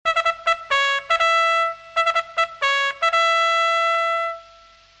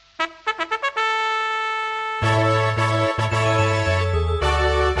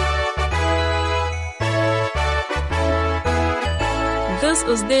This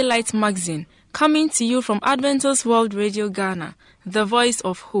is Daylight Magazine, coming to you from Adventist World Radio Ghana, the voice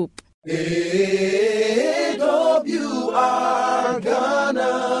of hope. AWR Ghana,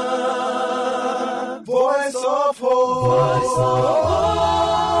 voice of hope.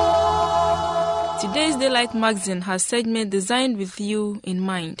 Today's Daylight Magazine has segment designed with you in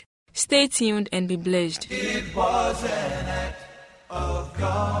mind. Stay tuned and be blessed. It was an act of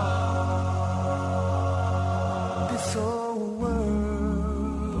God. This whole world's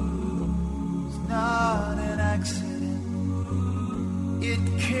not an accident. It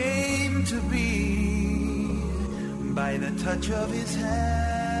came to be by the touch of his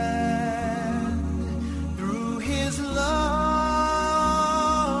hand. Through his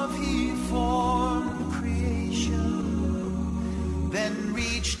love he formed creation, then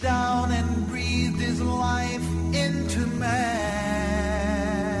reached down and breathed his life into man.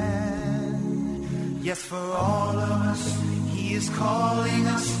 Yes, for all of us, he is calling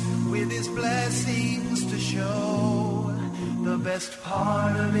us with his blessings to show. The best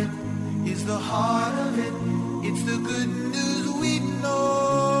part of it is the heart of it. It's the good news we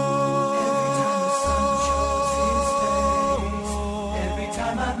know. Every time the sun shows his face, every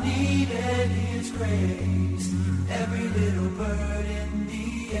time I've needed his grace, every little bird in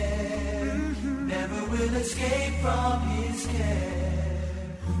the air never will escape from his care.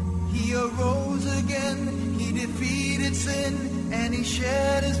 He arose again, he defeated sin, and he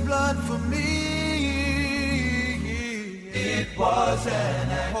shed his blood for me. It was an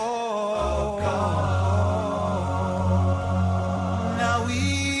act of God. Now we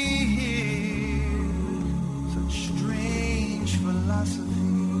hear such strange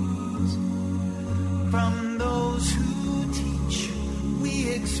philosophies from those who teach. We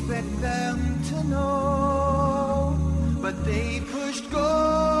expect them to know, but they pushed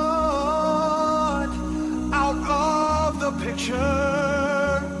God out of the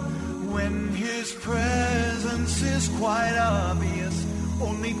picture when his presence is quite obvious.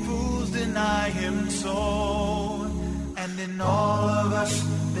 Only fools deny him so. And in all of us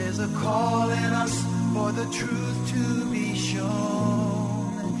there's a call in us for the truth to be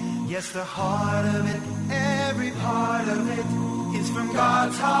shown. Yes, the heart of it, every part of it is from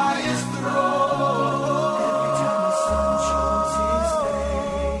God's highest throne. Every time the sun shows his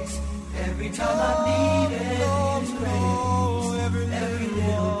face, every time I needed his grace, every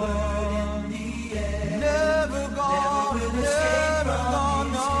little bird in the air never gone, never will escape from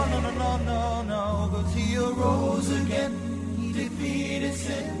his care. No, 'cause he arose again, he defeated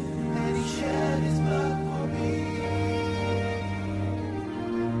sin, and he shed his blood for me.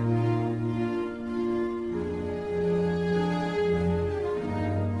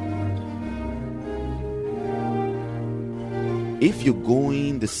 If you're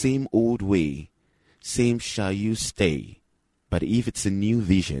going the same old way, same shall you stay. But if it's a new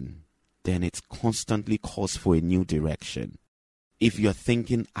vision, then it's constantly calls for a new direction. If you're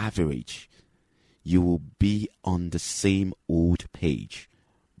thinking average, you will be on the same old page.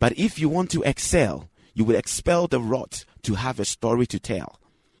 But if you want to excel, you will expel the rot to have a story to tell.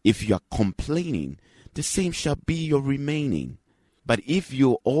 If you are complaining, the same shall be your remaining. But if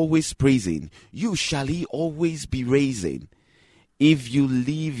you're always praising, you shall he always be raising. If you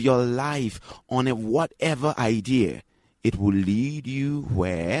live your life on a whatever idea, it will lead you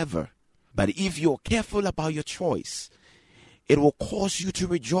wherever. But if you're careful about your choice, it will cause you to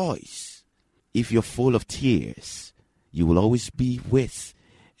rejoice. If you're full of tears, you will always be with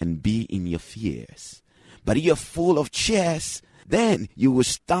and be in your fears. But if you're full of cheers, then you will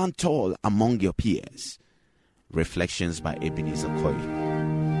stand tall among your peers. Reflections by Ebenezer Coy.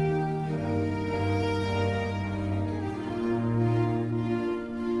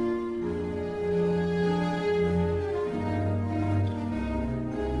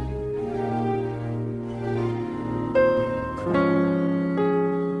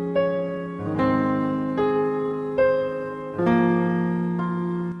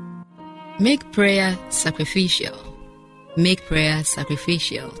 Make prayer sacrificial. Make prayer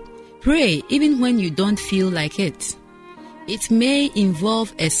sacrificial. Pray even when you don't feel like it. It may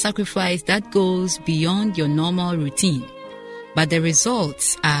involve a sacrifice that goes beyond your normal routine, but the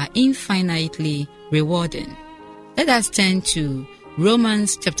results are infinitely rewarding. Let us turn to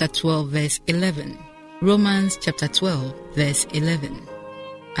Romans chapter 12 verse 11. Romans chapter 12 verse 11.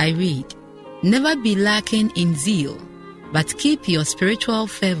 I read, "Never be lacking in zeal, but keep your spiritual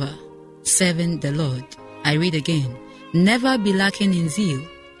fervor serving the Lord." I read again, "Never be lacking in zeal,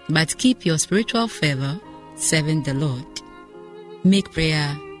 but keep your spiritual fervor serving the Lord." Make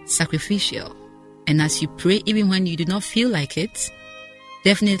prayer sacrificial. And as you pray even when you do not feel like it,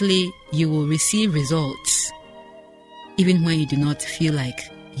 definitely you will receive results. even when you do not feel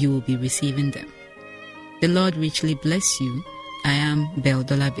like you will be receiving them. The Lord richly bless you. I am Belle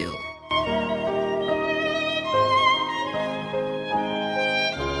Dolabill.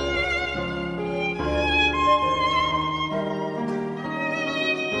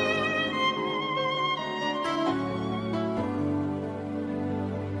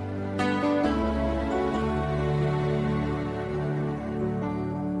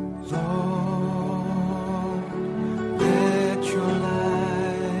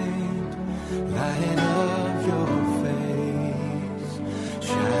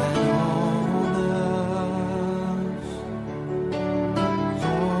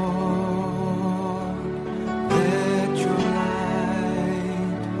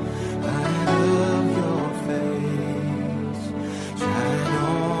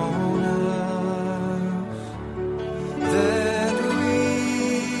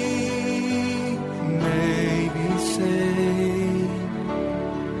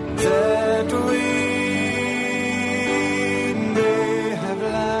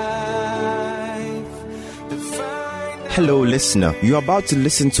 Hello, listener. You are about to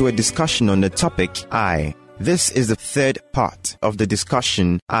listen to a discussion on the topic I. This is the third part of the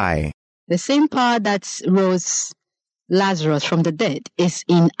discussion I. The same power that rose Lazarus from the dead is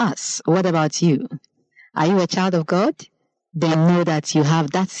in us. What about you? Are you a child of God? Then know that you have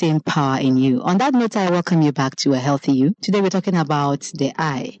that same power in you. On that note, I welcome you back to A Healthy You. Today we're talking about the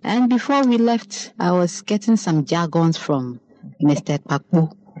I. And before we left, I was getting some jargons from Mr.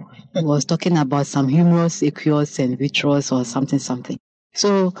 Pakbu. He was talking about some humerus, aqueous, and vitreous or something.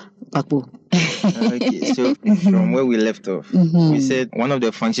 So, Pakbu. Okay, so from where we left off, we said one of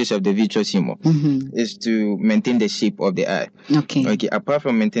the functions of the vitreous humor is to maintain the shape of the eye. Okay, apart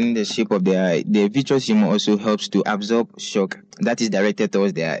from maintaining the shape of the eye, the vitreous humor also helps to absorb shock that is directed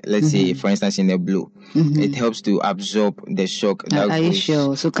towards the eye. Let's say, for instance, in a blow, it helps to absorb the shock. Are you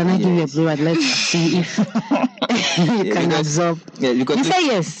sure? So can I give you a blow and let's see if you can absorb? Yeah, because you say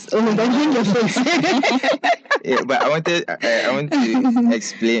yes. Oh, don't bring your face. Yeah, but I want to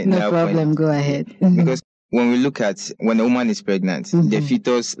explain. No problem. Point. Go ahead. Because when we look at when a woman is pregnant, the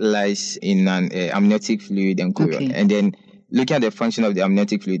fetus lies in an amniotic fluid and chorion, and then looking at the function of the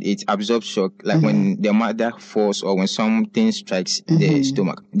amniotic fluid, it absorbs shock. Like when the mother falls or when something strikes the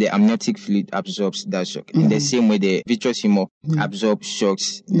stomach, the amniotic fluid absorbs that shock. In the same way, the vitreous humor absorbs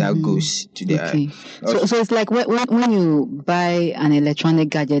shocks that goes to the eye. So it's like when you buy an electronic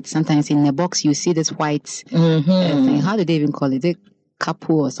gadget, sometimes in a box you see this white thing. How do they even call it?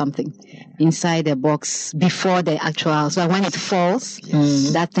 Kapu or something inside the box before the actual. So when it falls,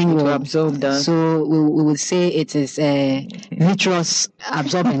 that thing will absorb that. So we would say it is a vitreous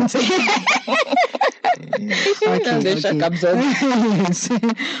absorbent.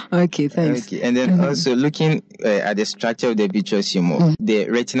 Okay, thanks. Okay, and then also looking at the structure of the vitreous humor, the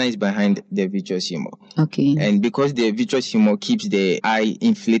retina is behind the vitreous humor. Okay. And because the vitreous humor keeps the eye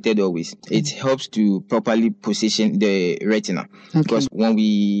inflated always, it helps to properly position the retina. Because when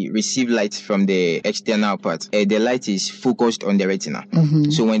we receive light from the external part, the light is focused on the retina.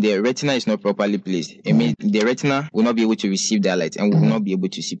 So when the retina is not properly placed, it means the retina will not be able to receive that light and will not be able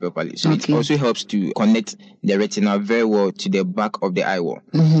to see properly. So it also helps to connect the retina very well to the back of the eye wall.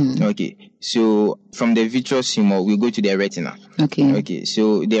 Okay, so from the vitreous humor, we go to the retina. Okay,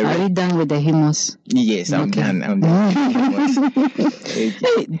 so are you done with the humerus? Yes, I'm done. I'm done.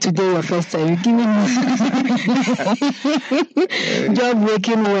 Today your first time, you're giving me job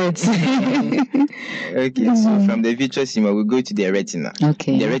breaking words. Okay, so from the vitreous humor, we go to the retina.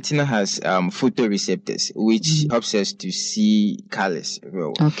 Okay. The retina has photoreceptors, which helps us to see colors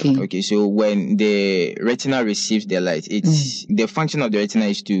well. Okay, so when the retina receives the light, it's the function of the retina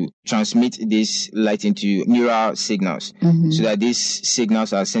is to transmit this light into neural signals, so that these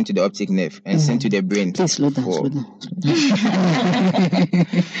signals are sent to the optic nerve and sent to the brain. Please slow down.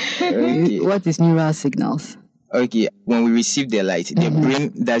 Okay. What is neural signals? Okay, when we receive the light, the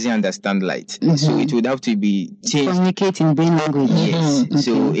brain doesn't understand light. So it would have to be changed. Communicate in brain language. Yes.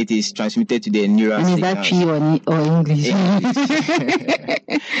 So it is transmitted to the neural signals. Is that P or English?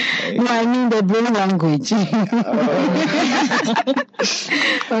 No, I mean the brain language.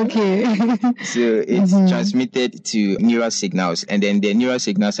 Okay. So it's transmitted to neural signals, and then the neural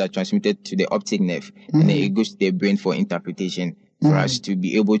signals are transmitted to the optic nerve, and then it goes to the brain for interpretation. For us to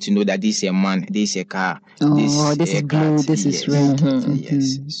be able to know that this is a man, this is a car, this is blue, this is red.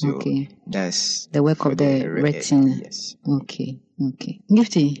 Yes. So that's the work of the retina. Yes. Okay.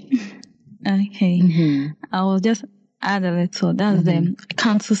 Gifty. Okay. I will just add a little. That's the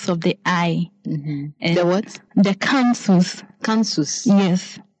cancers of the eye. The what? The cancers. Cancers.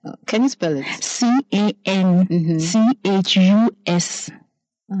 Yes. Can you spell it? CANCHUS.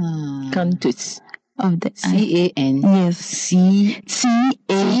 Canthus. Of the CAN. Yes. C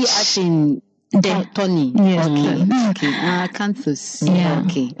as in Tony. Yes. Okay. Canthus. Yeah.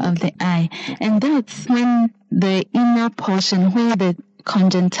 Okay. Of the eye. And that's when the inner portion where the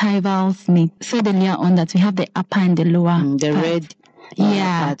conjunctivals meet. So earlier on that we have the upper and the lower. The part. red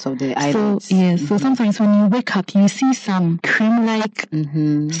parts of the So eyelids. so sometimes when you wake up, you see some cream-like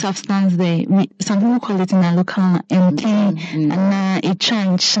substance there. Some people call it in a local MP, and a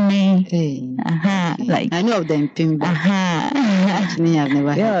chanchne. Hey. Like I know of them. Actually, I've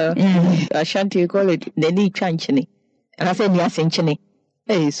never heard. Ashanti call it the knee chanchini. And I said yasinchini.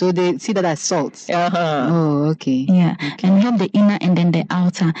 Hey, so they see that as salts. Oh, okay. Yeah. And we have the inner and then the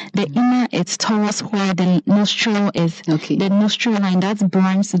outer. The inner, it's towards where the nostril is. Okay. The nostril line, that's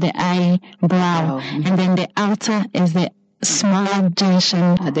branch to the eyebrow. And then the outer is the small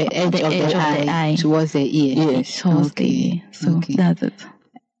junction at the edge of the eye towards the ear. Yes. Towards the ear. So that's it.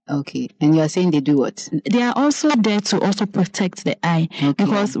 Okay. And you are saying they do what? They are also there to also protect the eye.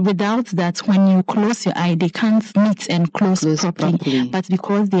 Because without that, when you close your eye, they can't meet and close properly. But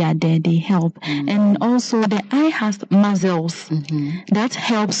because they are there, they help. And also the eye has muscles that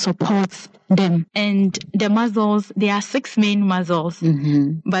help support them. And the muscles, there are 6 main muscles.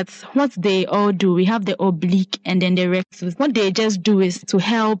 But what they all do, we have the oblique and then the rectus. What they just do is to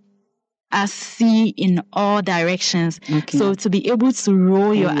help us see in all directions. So to be able to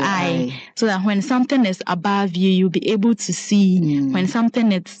roll your eye so that when something is above you, you'll be able to see. When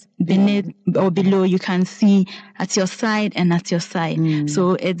something is beneath or below, you can see at your side and at your side.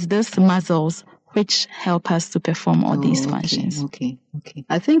 So it's those muscles which help us to perform all these functions. Okay.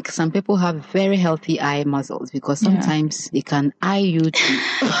 I think some people have very healthy eye muscles because sometimes they can eye you to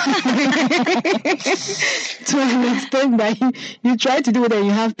an extent that you try to do it and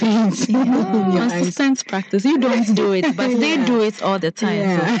you have pains. Consistent practice. You don't do it, but they do it all the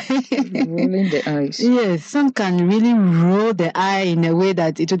time. So. Rolling the eyes. Yes, some can really roll the eye in a way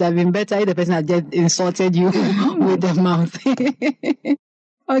that it would have been better if the person had just insulted you with the mouth.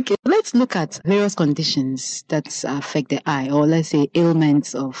 Okay, let's look at various conditions that affect the eye, or let's say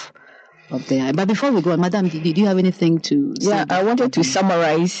ailments of the eye. But before we go on, Madam, do you have anything to say? Yeah, I wanted to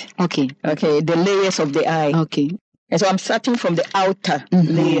summarize. Okay, the layers of the eye. Okay. And so I'm starting from the outer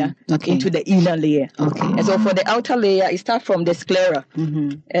layer into the inner layer. Okay. And so for the outer layer, it starts from the sclera.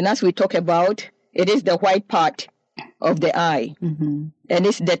 And as we talk about, it is the white part of the eye. And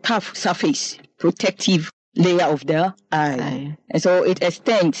it's the tough surface, protective layer of the eye. And so it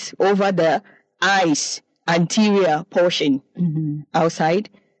extends over the eye's anterior portion outside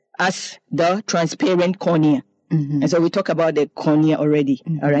as the transparent cornea. And so we talk about the cornea already.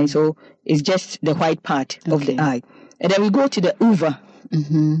 All right. So it's just the white part of the eye. And then we go to the uvula.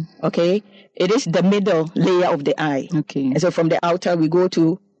 Okay. It is the middle layer of the eye. Okay. And so from the outer, we go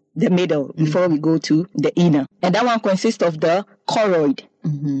to the middle before we go to the inner. And that one consists of the choroid.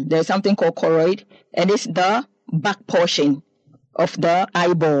 There's something called choroid, and it's the back portion of the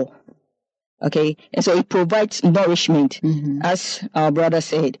eyeball. Okay, and so it provides nourishment, as our brother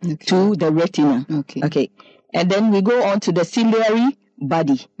said, to the retina. Okay, and then we go on to the ciliary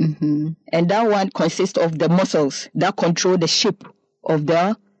body, and that one consists of the muscles that control the shape of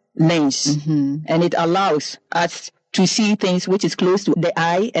the lens, and it allows us to see things which is close to the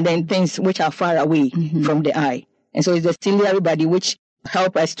eye, and then things which are far away from the eye. And so it's the ciliary body which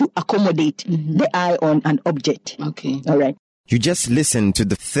help us to accommodate the eye on an object. Okay. All right. You just listened to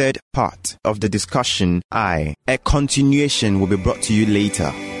the third part of the discussion, Eye. A continuation will be brought to you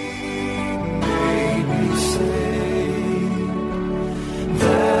later.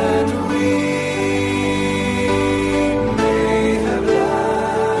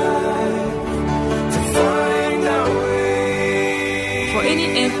 For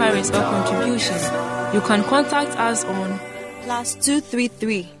any inquiries or contributions, you can contact us on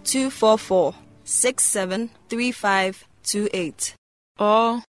 +233 244 673528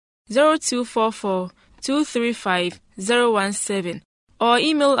 or 0244 235 017 or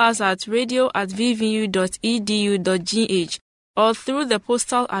email us at radio@vvu.edu.gh or through the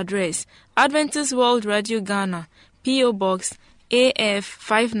postal address Adventist World Radio Ghana, P.O. Box AF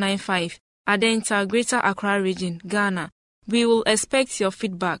 595, Adenta, Greater Accra Region, Ghana. We will expect your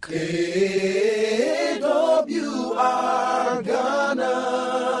feedback. AWR Ghana,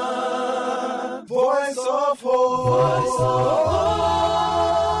 Voice of Hope. Voice of hope.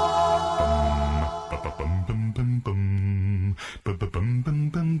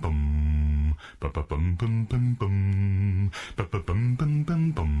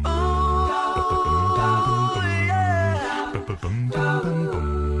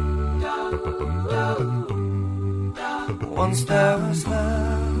 Once there was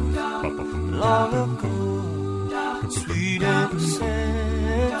love, long ago, sweet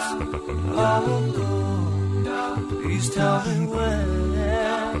innocence, long ago. Please tell me where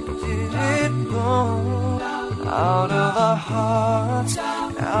did it go? Out of our hearts,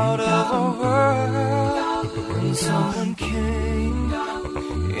 out of our world. When someone came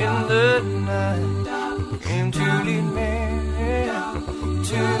in the night, came to lead me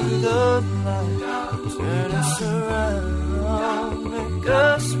to the light, turn us around, make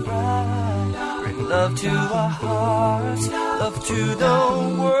us right, bring love to our hearts, love to the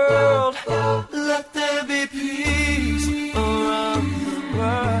world. Let there be peace around the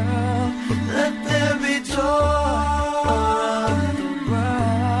world. Let there be joy around the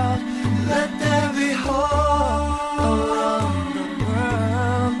world. Let there be hope around the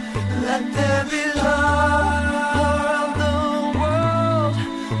world. Let there be love around the world.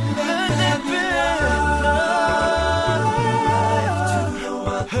 Let there be life to the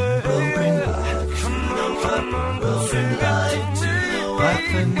world. We'll bring life to the world. We'll bring life to the world. I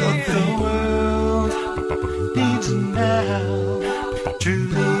think that the world needs now.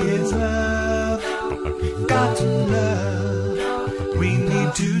 Truly is love. Got to love. We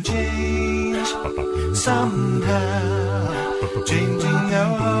need to change somehow. Changing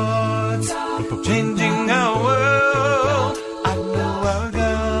our hearts, changing our world. I know our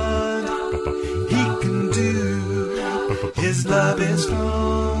God, He can do. His love is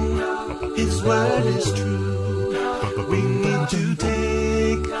strong, His word is true. We need to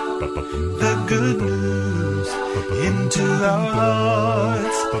take the good news into our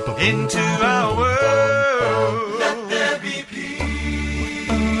hearts, into our world. Let there be peace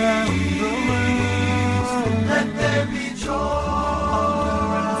around the world. Let there be joy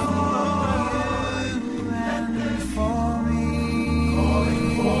around the world. Let there be for me, calling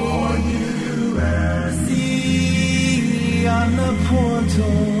for you and see on the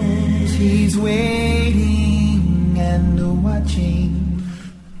portals. He's waiting and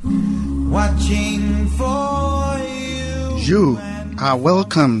watching for you. You are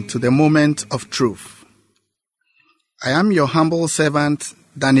welcome to the moment of truth. I am your humble servant,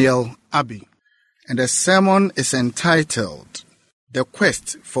 Daniel Abbey, and the sermon is entitled, The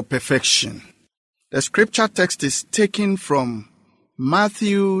Quest for Perfection. The scripture text is taken from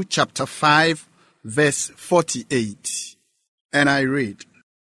Matthew chapter 5, verse 48, and I read,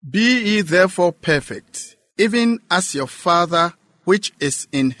 Be ye therefore perfect, even as your Father which is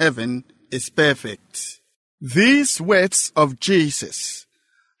in heaven is perfect. These words of Jesus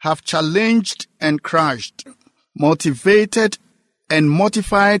have challenged and crushed, motivated and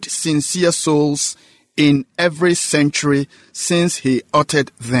mortified sincere souls in every century since He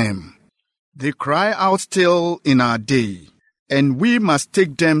uttered them. They cry out still in our day, and we must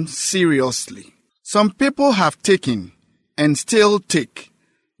take them seriously. Some people have taken and still take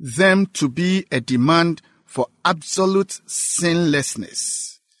them to be a demand for absolute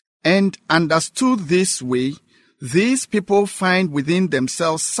sinlessness. And understood this way, these people find within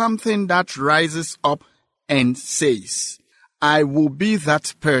themselves something that rises up and says, I will be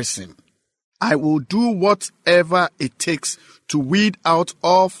that person. I will do whatever it takes to weed out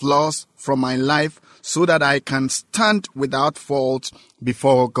all flaws from my life so that I can stand without fault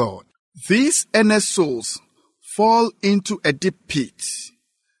before God. These earnest souls fall into a deep pit,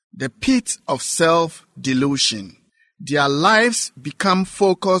 the pit of self-delusion. Their lives become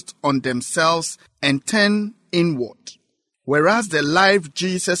focused on themselves and turn inward, whereas the life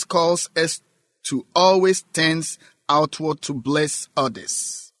Jesus calls us to always turns outward to bless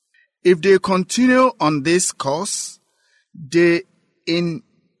others. If they continue on this course, they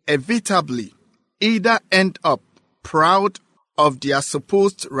inevitably either end up proud of their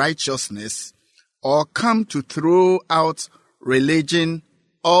supposed righteousness or come to throw out religion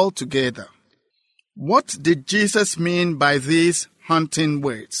altogether. What did Jesus mean by these haunting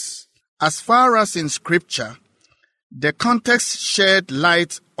words? As far as in Scripture, the context shed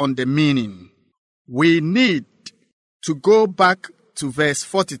light on the meaning. We need to go back to verse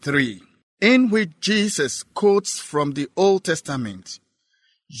 43, in which Jesus quotes from the Old Testament.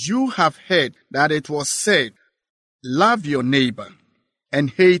 You have heard that it was said, love your neighbor and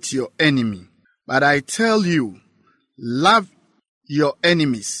hate your enemy. But I tell you, love your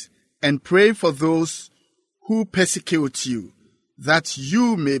enemies and pray for those who persecute you, that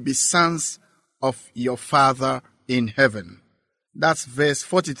you may be sons of your Father in heaven. That's verse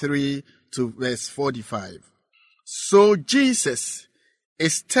 43 to verse 45. So Jesus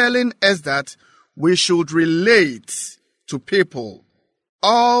is telling us that we should relate to people,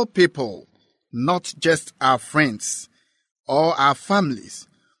 all people, not just our friends or our families,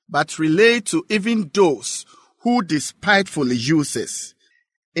 but relate to even those who despitefully uses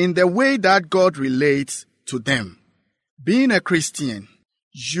in the way that God relates to them. Being a Christian,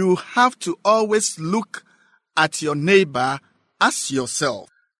 you have to always look at your neighbor as yourself.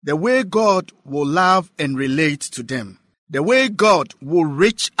 The way God will love and relate to them. The way God will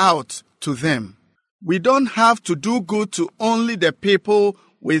reach out to them. We don't have to do good to only the people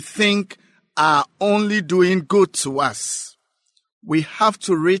we think are only doing good to us. We have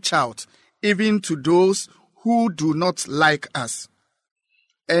to reach out even to those who do not like us.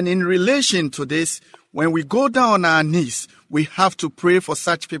 And in relation to this, when we go down on our knees, we have to pray for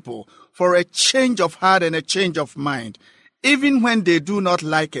such people, for a change of heart and a change of mind. Even when they do not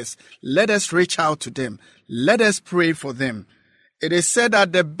like us, let us reach out to them. Let us pray for them. It is said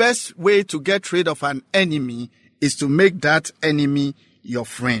that the best way to get rid of an enemy is to make that enemy your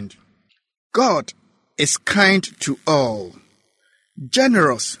friend. God is kind to all,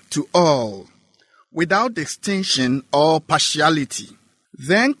 generous to all, without distinction or partiality.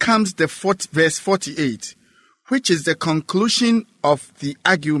 Then comes the verse 48, which is the conclusion of the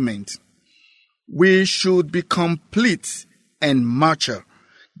argument. We should be complete and mature.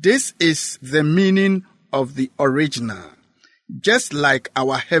 This is the meaning of the original. Just like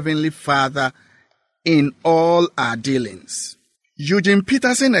our Heavenly Father in all our dealings. Eugene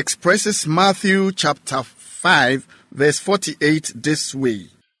Peterson expresses Matthew chapter 5 verse 48 this way,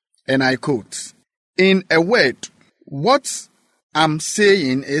 and I quote, "In a word, what I'm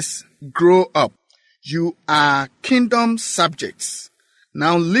saying is grow up. You are kingdom subjects.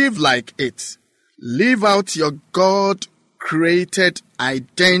 Now live like it. Live out your God-created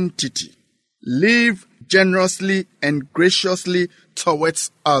identity. Live generously and graciously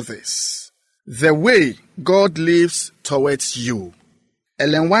towards others, the way God lives towards you."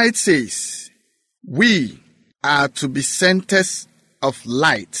 Ellen White says, we are to be centers of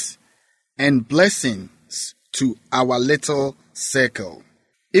light and blessings to our little circle,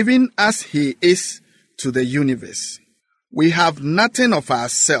 even as He is to the universe. We have nothing of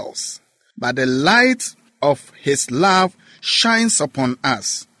ourselves, but the light of His love shines upon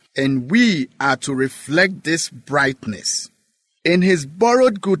us, and we are to reflect this brightness. In His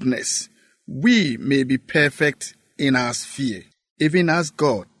borrowed goodness, we may be perfect in our sphere, even as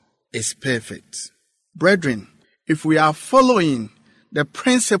God is perfect. Brethren, if we are following the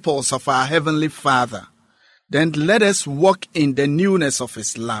principles of our Heavenly Father, then let us walk in the newness of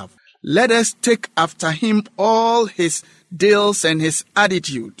His love. Let us take after Him all His deals and His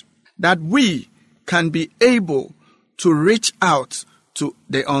attitude, that we can be able to reach out to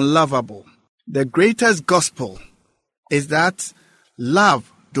the unlovable. The greatest gospel is that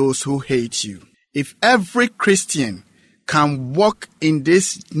love those who hate you. If every Christian can walk in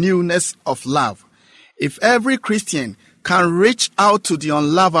this newness of love, if every Christian can reach out to the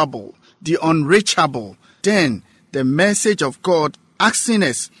unlovable, the unreachable, then the message of God asking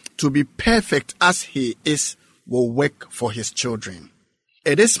us to be perfect as He is will work for His children.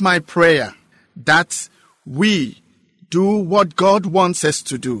 It is my prayer that we do what God wants us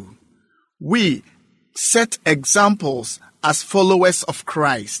to do. We set examples as followers of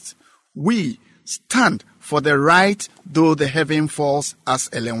Christ. We stand for the right, though the heaven falls, as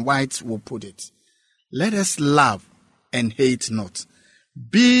Ellen White will put it. Let us love and hate not.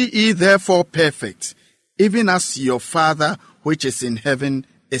 Be ye therefore perfect, even as your Father which is in heaven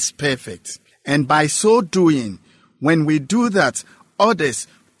is perfect. And by so doing, when we do that, others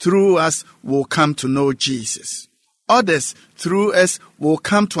through us will come to know Jesus. Others through us will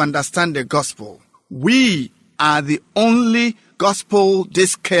come to understand the gospel. We are the only gospel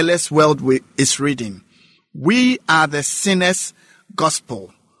this careless world is reading. We are the sinner's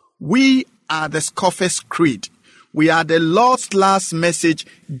gospel. We are the scoffer's creed. We are the Lord's last message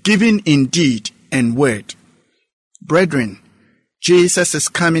given in deed and word. Brethren, Jesus is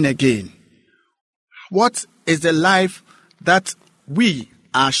coming again. What is the life that we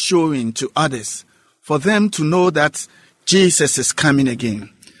are showing to others for them to know that Jesus is coming again?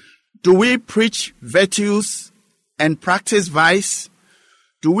 Do we preach virtues and practice vice?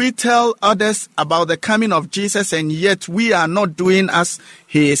 Do we tell others about the coming of Jesus and yet we are not doing as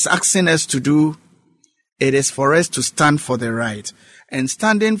He is asking us to do? It is for us to stand for the right. And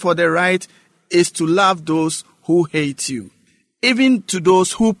standing for the right is to love those who hate you. Even to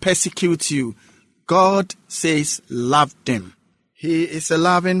those who persecute you, God says love them. He is a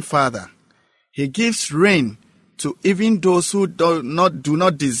loving Father. He gives rain to even those who do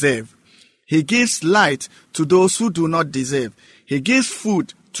not deserve. He gives light to those who do not deserve. He gives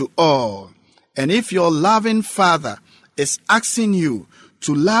food to all. And if your loving Father is asking you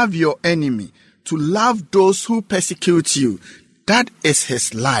to love your enemy, to love those who persecute you, That is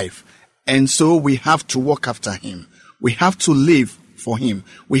his life. And so we have to walk after him. We have to live for him.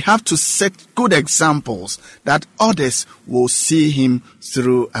 We have to set good examples that others will see him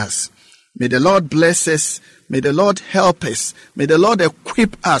through us. May the Lord bless us. May the Lord help us. May the Lord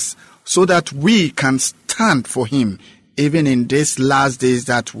equip us so that we can stand for him even in these last days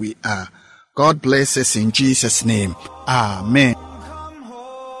that we are. God bless us in Jesus' name. Amen.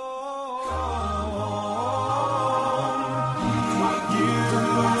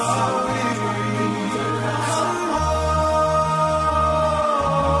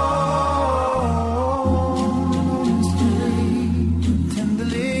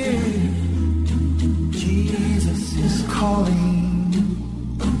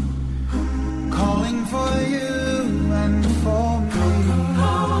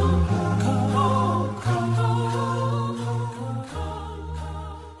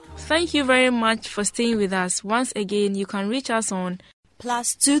 Thank you very much for staying with us. Once again, you can reach us on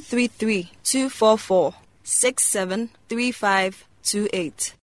 +233 244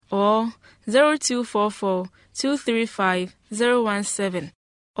 673528 or 0244 235 017,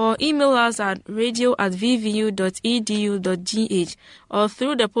 or email us at radio@vvu.edu.gh, or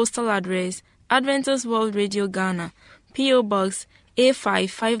through the postal address Adventist World Radio Ghana, P.O. Box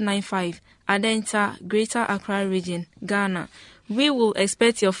A5595, Adenta, Greater Accra Region, Ghana. We will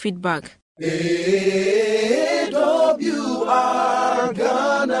expect your feedback. AWR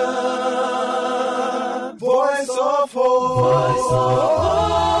Ghana, Voice of Hope.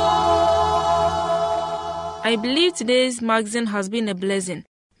 I believe today's magazine has been a blessing.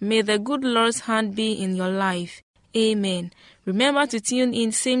 May the good Lord's hand be in your life. Amen. Remember to tune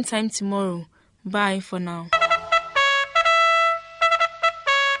in same time tomorrow. Bye for now.